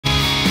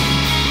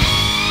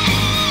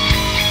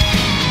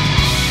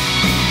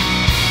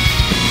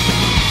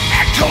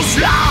echoes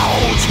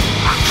loud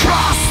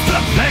across the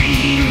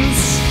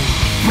plains.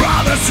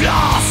 Brothers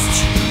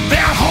lost,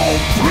 their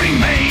hope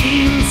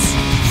remains.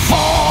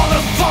 For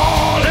the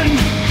fallen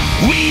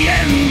we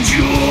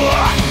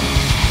endure,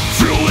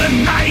 through the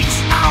night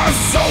our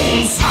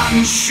souls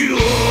unsure.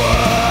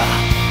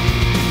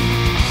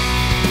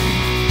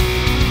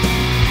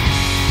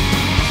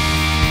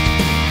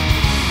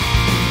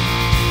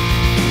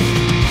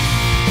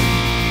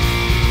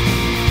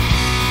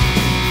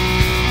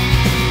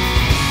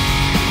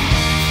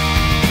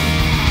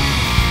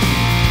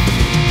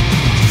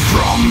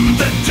 From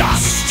the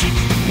dust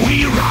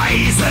we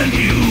rise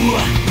anew,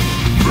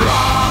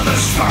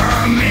 brothers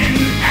firm in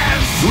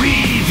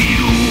every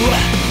view,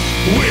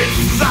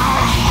 with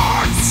our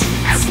hearts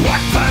as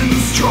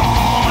weapons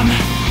drawn.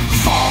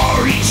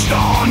 For each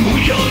dawn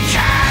we'll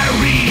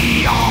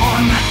carry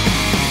on.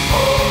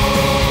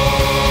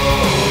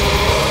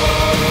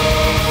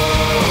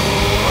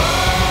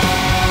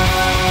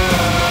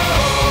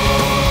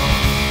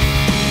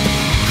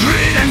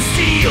 Grit and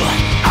steel,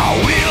 our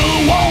will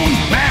won't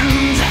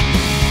bend.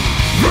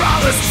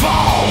 Brothers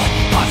fall,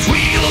 but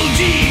we'll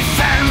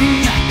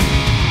defend.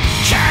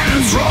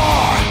 Cannons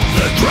roar,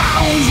 the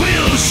ground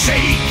will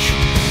shake.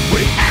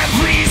 With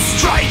every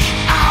strike,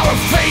 our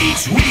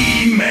fate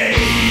we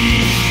make.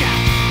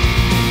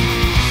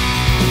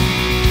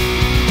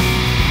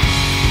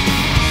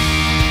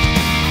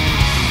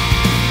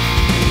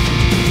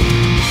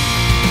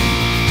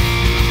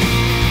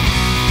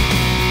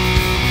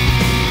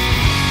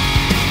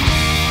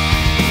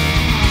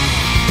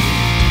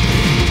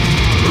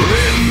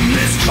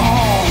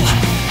 Call,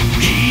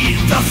 heed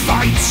the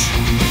fight,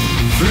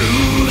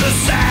 through the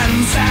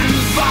sands and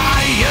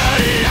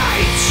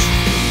firelight.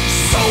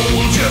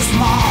 Soldiers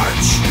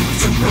march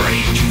to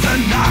break the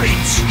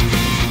night.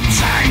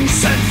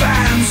 Tanks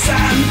advance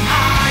and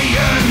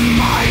iron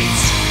might.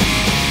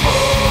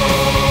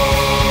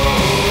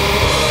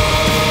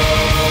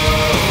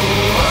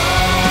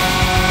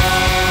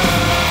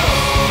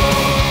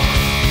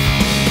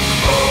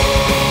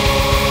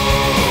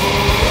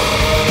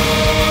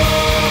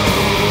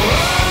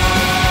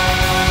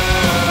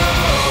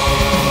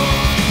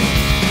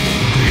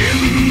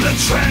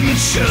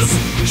 Trenches,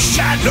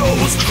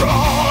 shadows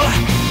crawl,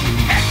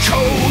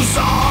 echoes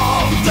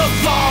of the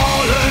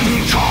fallen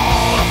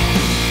call.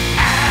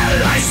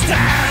 Allies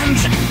stand,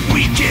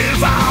 we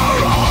give our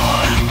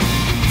all.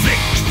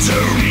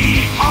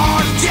 Victory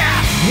or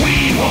death, we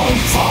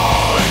won't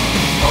fall.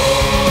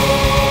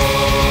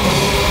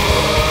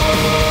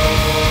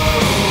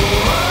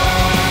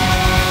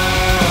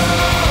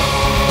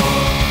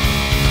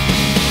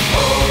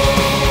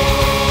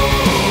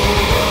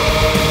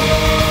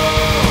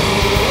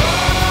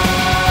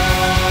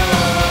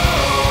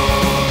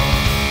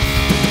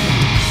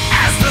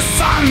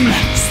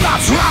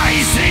 Starts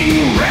rising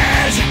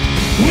red,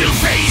 we'll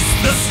face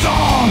the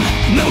storm,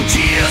 no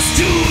tears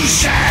to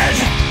shed.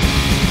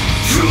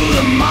 Through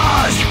the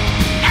mud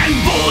and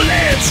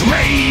bullet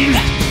rain,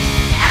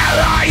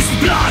 allies'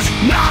 blood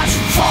not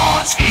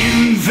fought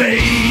in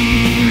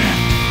vain.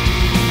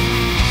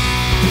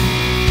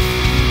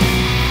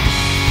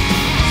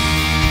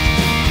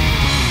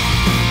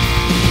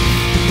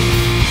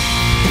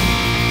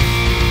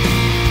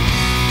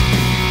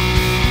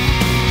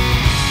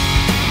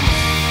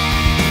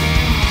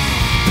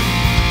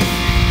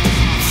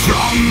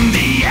 From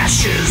the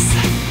ashes,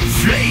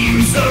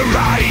 flames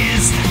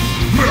arise.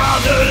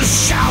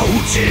 Brothers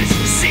shouted,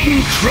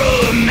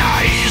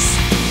 synchronize.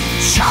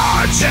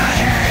 Charge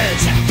ahead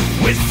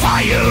with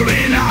fire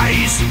in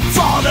eyes.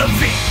 For the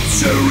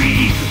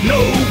victory,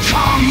 no